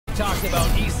talked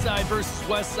about East Side versus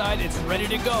West Side. It's ready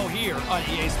to go here on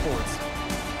EA Sports.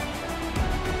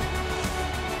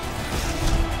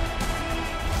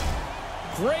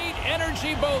 Great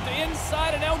energy both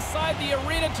inside and outside the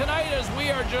arena tonight as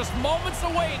we are just moments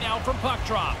away now from puck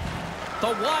drop. The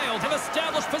Wild have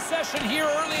established possession here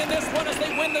early in this one as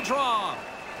they win the draw.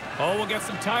 Oh, we'll get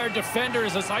some tired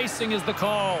defenders as icing is the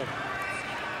call.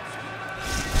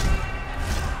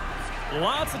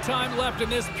 Lots of time left in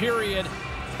this period.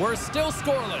 We're still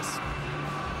scoreless.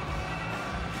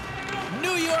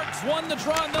 New York's won the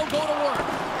draw and they'll go to work.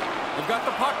 They've got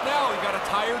the puck now. You've got a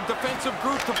tired defensive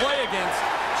group to play against.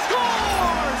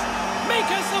 Scores!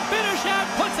 Mika Zibanejad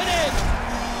puts it in.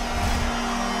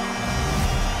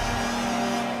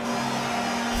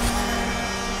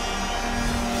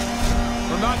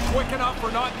 They're not quick enough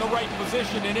or not in the right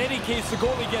position. In any case, the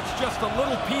goalie gets just a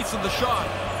little piece of the shot,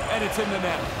 and it's in the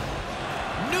net.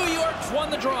 New York's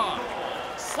won the draw.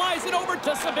 Slides it over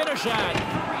to Zibanejad.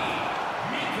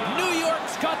 New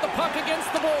York's got the puck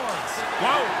against the boards.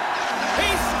 Wow. He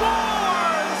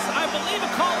scores! I believe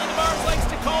a calling of ours likes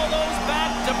to call those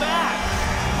back-to-back.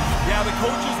 Yeah, the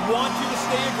coaches want you to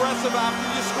stay aggressive after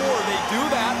you score. They do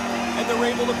that, and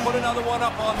they're able to put another one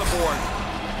up on the board.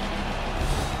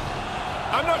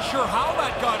 I'm not sure how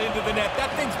that got into the net.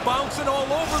 That thing's bouncing all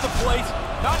over the place.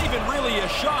 Not even really a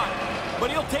shot,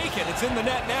 but he'll take it. It's in the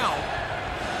net now.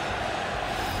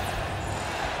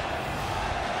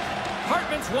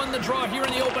 Hartman's won the draw here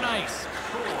in the open ice.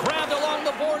 Grabbed along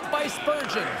the boards by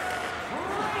Spurgeon.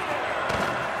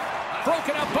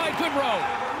 Broken up by Goodrow.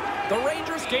 The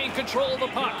Rangers gain control of the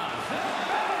puck.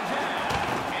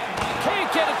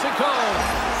 Can't get it to go.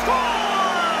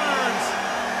 Scores!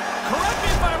 Correct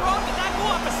me if I'm wrong, did that go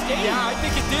off a skate? Yeah, I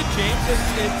think it did, James.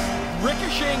 It's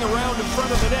ricocheting around in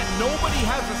front of the net. Nobody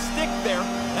has a stick there.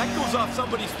 That goes off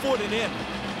somebody's foot and in.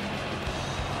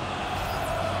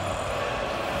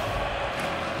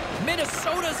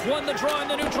 Minnesota's won the draw in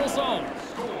the neutral zone.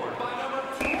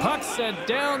 Puck sent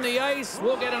down the ice.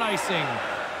 We'll get an icing.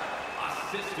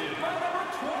 Assisted by number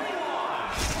 21.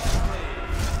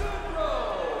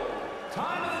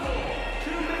 Time of the goal,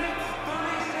 2 minutes,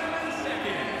 37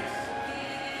 seconds.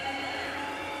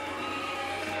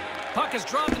 Puck is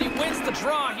dropped and he wins the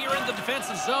draw here in the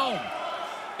defensive zone.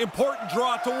 Important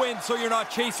draw to win so you're not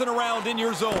chasing around in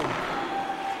your zone.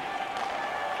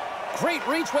 Great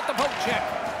reach with the poke check.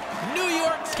 New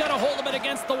York's got a hold of it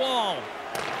against the wall.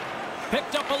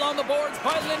 Picked up along the boards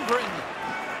by Lindgren.